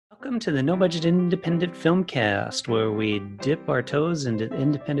Welcome to the No Budget Independent Filmcast, where we dip our toes into the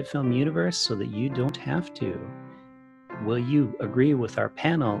independent film universe so that you don't have to. Will you agree with our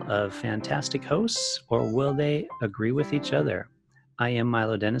panel of fantastic hosts, or will they agree with each other? I am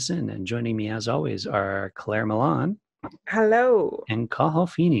Milo Dennison, and joining me as always are Claire Milan. Hello. And Cathal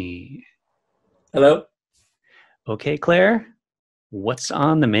Feeney. Hello. Okay, Claire, what's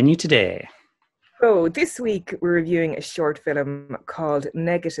on the menu today? So this week we're reviewing a short film called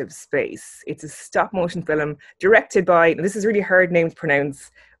Negative Space. It's a stop motion film directed by, this is a really hard name to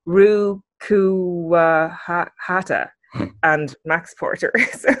pronounce, Ru Kuwahata and Max Porter.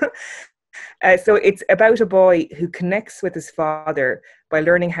 So it's about a boy who connects with his father by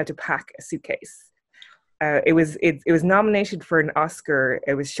learning how to pack a suitcase. It was nominated for an Oscar.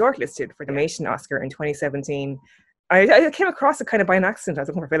 It was shortlisted for the Animation Oscar in 2017. I came across it kind of by an accident. I was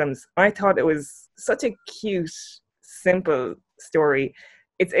looking for films. I thought it was such a cute, simple story.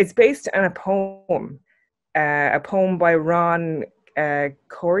 It's based on a poem by Ron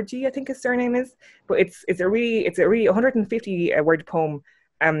Corgi, I think his surname is. But it's a really 150 word poem.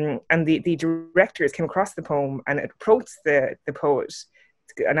 And the directors came across the poem and approached the poet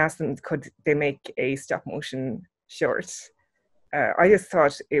and asked them, could they make a stop motion short? I just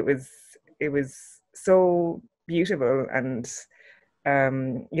thought it was so beautiful, and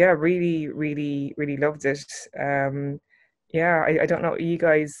really loved it. I don't know what you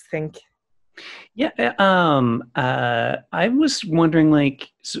guys think. I was wondering,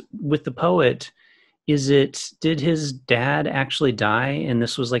 with the poet, did his dad actually die and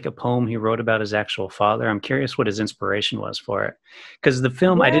this was like a poem he wrote about his actual father? I'm curious what his inspiration was for it, because the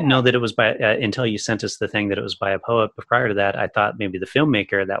film, I didn't know that it was by until you sent us the thing that it was by a poet. But prior to that, I thought maybe the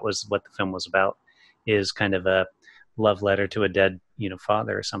filmmaker, that was what the film was about, is kind of a love letter to a dead,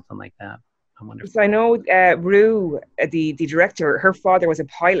 father or something like that. I wonder. So I know Ru, the director, her father was a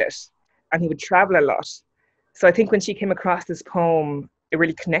pilot and he would travel a lot. So I think when she came across this poem, it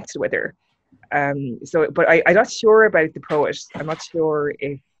really connected with her. But I'm not sure about the poet. I'm not sure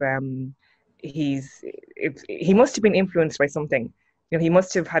if he must have been influenced by something. He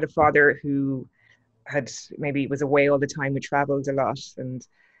must have had a father who maybe was away all the time, who traveled a lot, and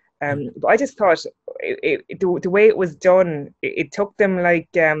but I just thought the way it was done, it took them I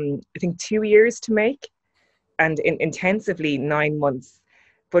think 2 years to make, and intensively 9 months.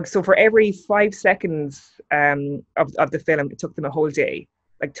 But so for every 5 seconds of the film, it took them a whole day,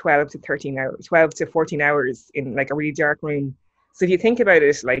 like 12 to 14 hours in a really dark room. So if you think about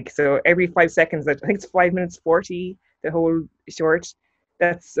it, so every 5 seconds, I think it's 5 minutes 40, the whole short.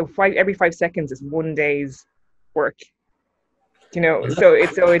 That's so every 5 seconds is 1 day's work. So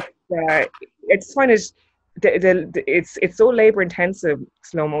it's fun. It's so labor intensive,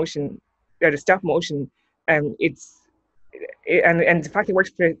 slow motion, the stop motion, and the fact they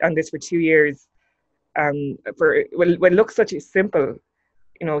worked on this for 2 years, for what looks such a simple,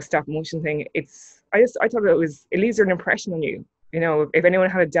 stop motion thing. I thought it leaves an impression on you. If anyone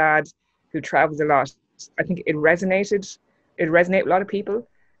had a dad who travels a lot, I think it resonated with a lot of people.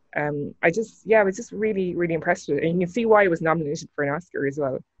 I was just really, really impressed with it, and you can see why it was nominated for an Oscar as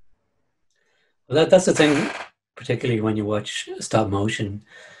well. Well, that's the thing, particularly when you watch stop motion,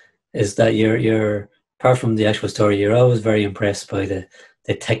 is that you're apart from the actual story, you're always very impressed by the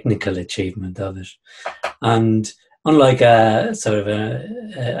technical achievement of it. And unlike a sort of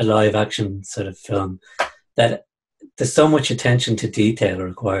a live action sort of film, that there's so much attention to detail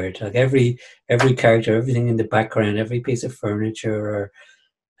required. Like every character, everything in the background, every piece of furniture, or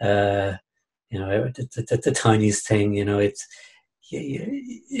the tiniest thing,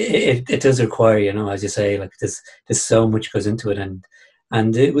 it does require, as you say, there's so much goes into it, and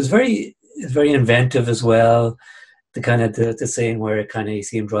it was very inventive as well. The kind of the scene where you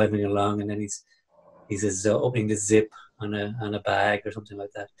see him driving along, and then he's opening the zip on a bag or something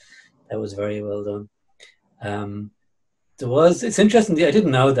like that. That was very well done. It's interesting. I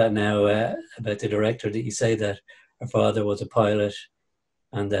didn't know that now about the director, that you say that her father was a pilot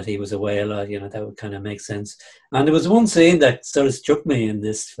and that he was away a lot. That would kind of make sense. And there was one scene that sort of struck me in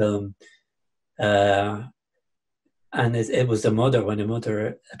this film, and it was the mother, when the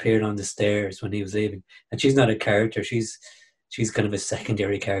mother appeared on the stairs when he was leaving. And she's not a character; she's kind of a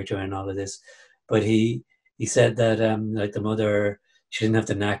secondary character in all of this. But he said that the mother, she didn't have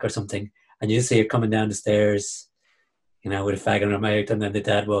the knack or something, and you just see her coming down the stairs, with a fag in her mouth, and then the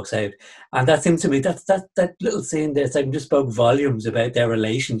dad walks out. And that seems to me, that little scene there, just spoke volumes about their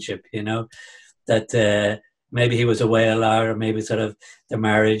relationship, that maybe he was away a lot, or maybe sort of the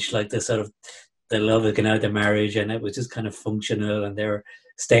marriage, the love of getting out of the marriage, and it was just kind of functional, and they were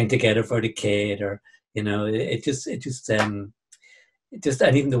staying together for the kid, or it just just,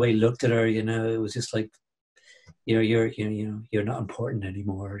 and even the way he looked at her, you know, it was just like, you're not important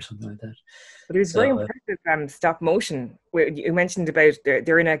anymore, or something like that. But it was very So impressive stop motion. Where you mentioned about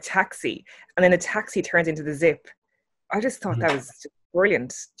they're in a taxi, and then the taxi turns into the zip. I just thought that was just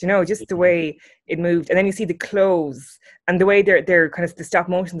brilliant. Do you know, just the way it moved, and then you see the clothes and the way they're kind of the stop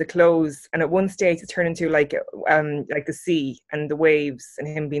motion, the clothes, and at one stage it turned into like the sea and the waves and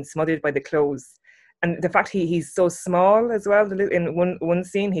him being smothered by the clothes, and the fact he's so small as well. In one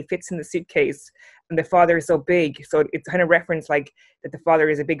scene, he fits in the suitcase, and the father is so big, so it's kind of reference like that the father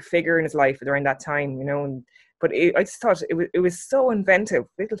is a big figure in his life around that time, you know. And I just thought it was so inventive,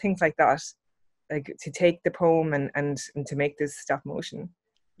 little things like that, like to take the poem and to make this stop motion.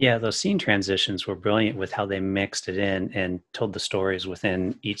 Yeah, those scene transitions were brilliant with how they mixed it in and told the stories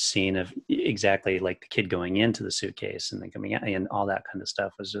within each scene of exactly like the kid going into the suitcase and then coming out, and all that kind of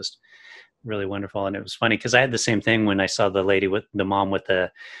stuff was just really wonderful. And it was funny because I had the same thing when I saw the lady with the mom with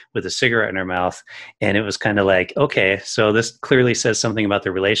a cigarette in her mouth, and it was kind of like, okay, so this clearly says something about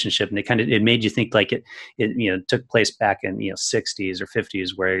their relationship, and it made you think like it took place back in 60s or 50s,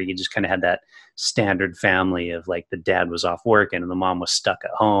 where you just kind of had that standard family of like the dad was off working and the mom was stuck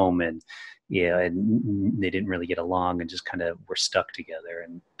at home, and and they didn't really get along and just kind of were stuck together.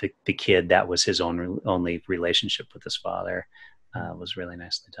 And the kid, that was his only relationship with his father. Was really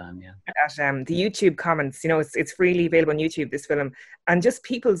nicely done, yeah. At the YouTube comments, it's freely available on YouTube, this film, and just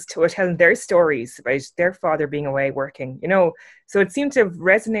people's telling their stories about their father being away working, so it seemed to have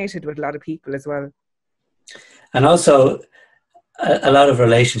resonated with a lot of people as well. And also a lot of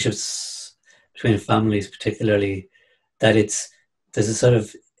relationships between families, particularly, that there's a sort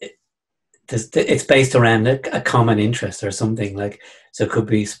of, it's based around a common interest or something, like, so it could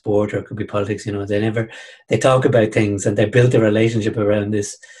be sport or it could be politics. They talk about things and they build a relationship around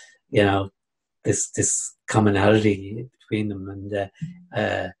this, this commonality between them.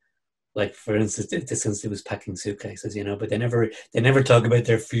 And like, for instance, since it was packing suitcases, but they never talk about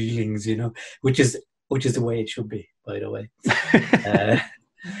their feelings, which is the way it should be, by the way.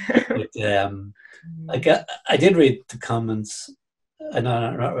 I did read the comments. I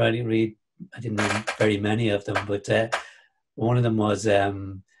not really read. I didn't read very many of them, but one of them was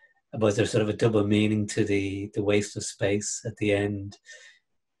there sort of a double meaning to the waste of space at the end.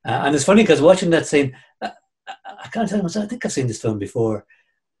 And it's funny because watching that scene, I can't tell myself, I think I've seen this film before.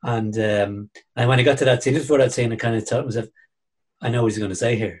 And when I got to that scene, just before that scene, I kind of thought myself, I know what he's going to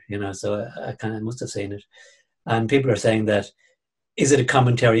say here, so I kind of must have seen it. And people are saying that, is it a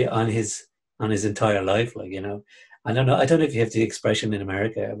commentary on his entire life? Like, I don't know. I don't know if you have the expression in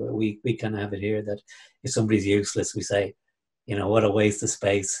America, but we kind of have it here that if somebody's useless, we say, what a waste of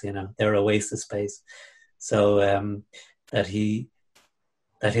space. They're a waste of space. So that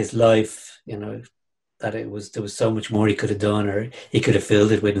his life, that there was so much more he could have done, or he could have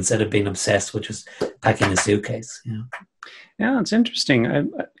filled it with, instead of being obsessed with just packing a suitcase. Yeah, it's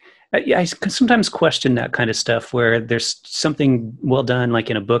interesting. I sometimes question that kind of stuff where there's something well done, like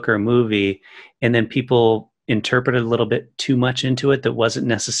in a book or a movie, and then people interpreted a little bit too much into it that wasn't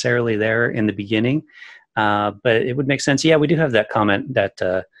necessarily there in the beginning. But it would make sense. Yeah, we do have that comment,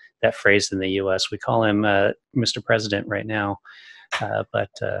 that phrase in the U.S. We call him Mr. President right now. But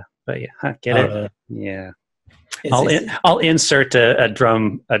yeah, get it? Yeah. I'll insert a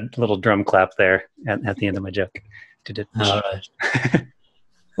little drum clap there at the end of my joke. All right.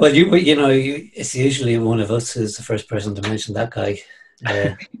 Well, it's usually one of us who's the first person to mention that guy.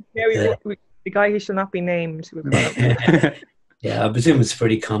 The guy who shall not be named. Yeah, I presume it's a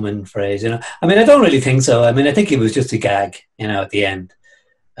pretty common phrase. I mean, I don't really think so. I mean, I think it was just a gag, at the end,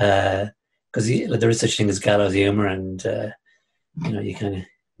 because there is such thing as gallows humor, and you kind of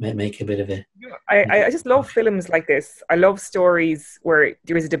make a bit of it. I just love films like this. I love stories where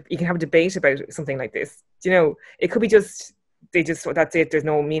there is you can have a debate about something like this. It could be just that's it. There's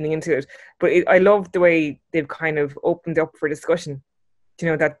no meaning into it, but I love the way they've kind of opened up for discussion.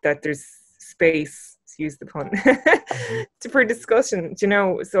 That there's space, to use the pun, for discussion.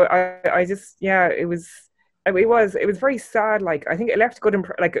 So I just, it was very sad. Like, I think it left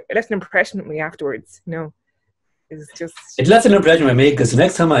it left an impression on me afterwards. It left an impression on me, because the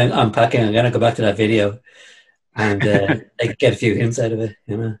next time I'm packing, I'm gonna go back to that video and get a few hints out of it.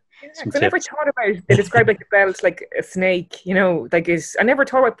 I never thought about, they describe like the belt like a snake. I never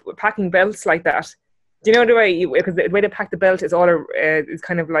thought about packing belts like that. Do you know the way? Because the way they pack the belt is is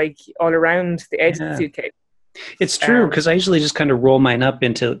kind of like all around the edge of the suitcase. It's true, because I usually just kind of roll mine up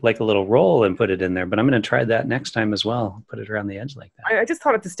into like a little roll and put it in there. But I'm going to try that next time as well. Put it around the edge like that. I just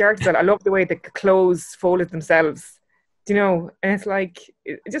thought at the start that I love the way the clothes folded themselves. you know, and it's like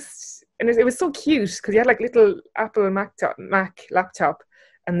it was so cute because he had like little Apple Mac laptop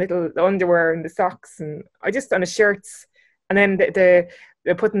and little underwear and the socks and I just on his shirts, and then they're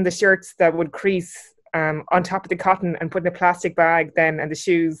putting the shirts that would crease on top of the cotton and putting the plastic bag then and the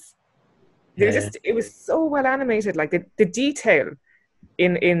shoes. It was so well animated, like the detail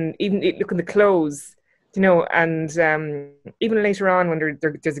in even looking the clothes, you know, and even later on when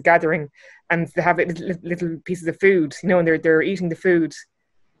there's a gathering and they have little pieces of food, you know, and they're eating the food,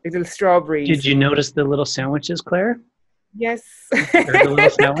 like little strawberries. Did you notice the little sandwiches, Claire? Yes. The little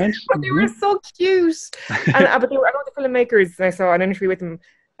sandwich? But they were so cute. But I know the filmmakers, I saw an interview with them,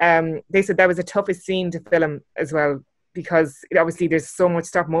 they said that was the toughest scene to film as well, because obviously there's so much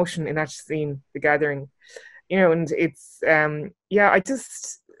stop motion in that scene, the gathering, you know, and it's I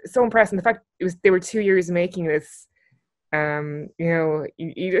just so impressed. And the fact they were 2 years making this, you know,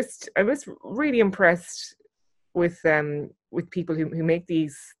 I was really impressed with people who make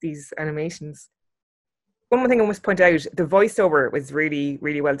these animations. One more thing I must point out, the voiceover was really,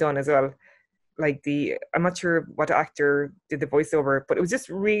 really well done as well. Like I'm not sure what actor did the voiceover, but it was just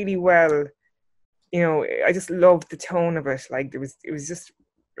really well, you know, I just loved the tone of it. Like it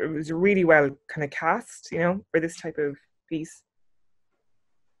was really well kind of cast, you know, for this type of piece.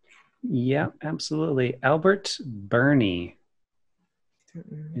 Yeah, absolutely. Albert Burney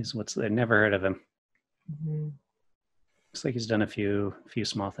is I never heard of him. Mm-hmm. Looks like he's done a few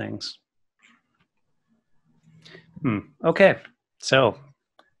small things. Okay, so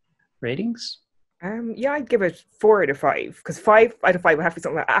ratings? I'd give it 4 out of 5, because 5 out of 5 would have to be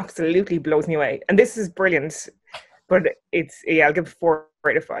something that absolutely blows me away. And this is brilliant, but I'll give it 4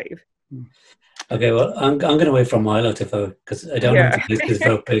 out of 5. Okay, well, I'm going to wait for Milo to vote, because I don't have to this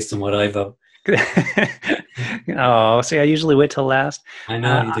vote based on what I vote. Oh, see, I usually wait till last. I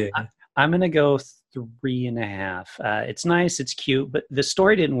know you do. I'm going to go 3.5. It's nice, it's cute, but the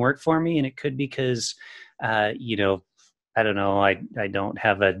story didn't work for me, and it could be because, you know, I don't know, I don't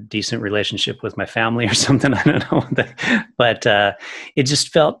have a decent relationship with my family or something. I don't know. But it just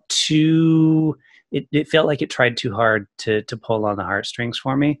felt it felt like it tried too hard to pull on the heartstrings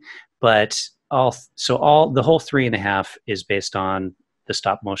for me. But the whole 3.5 is based on the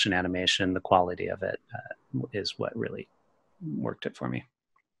stop motion animation. The quality of it is what really worked it for me.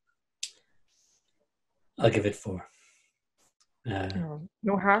 I'll give it 4.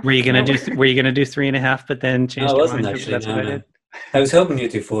 No half. Were you gonna do 3.5, but then changed your mind? Actually, that's what I did. I was hoping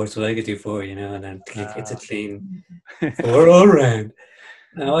you'd do 4, so I could do 4, you know, and then it's a clean 4 all round.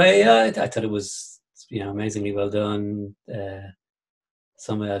 No, I thought it was, you know, amazingly well done.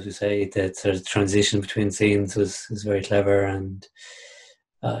 Some, as we say, the sort of transition between scenes was very clever, and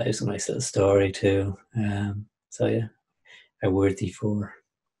it was a nice little story too. So yeah, a worthy 4.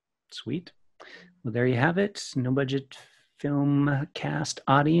 Sweet. Well, there you have it. No budget Filmcast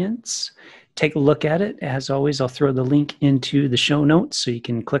audience. Take a look at it. As always, I'll throw the link into the show notes so you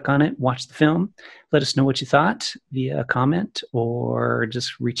can click on it, watch the film. Let us know what you thought via a comment or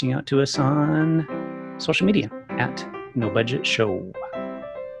just reaching out to us on social media at No Budget Show.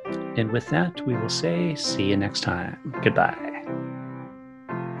 And with that, we will say, see you next time. Goodbye.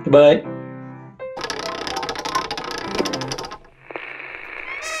 Goodbye.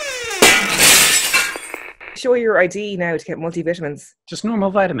 Show your ID now to get multivitamins. Just normal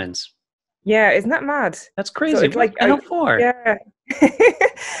vitamins. Yeah, isn't that mad? That's crazy. So it's like for? Yeah,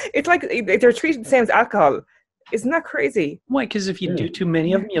 it's like they're treated the same as alcohol. Isn't that crazy? Why? Because if you do too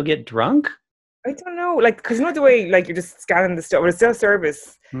many of them, you'll get drunk. I don't know, like, because not the way, like, you're just scanning the stuff. Well, it's still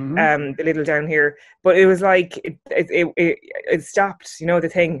service, the little down here, but it was like it stopped, you know, the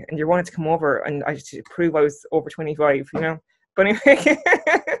thing, and you wanted to come over, and I to prove I was over 25, you know. But anyway,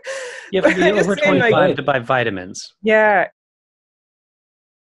 you have to be over 25 to buy vitamins. Yeah,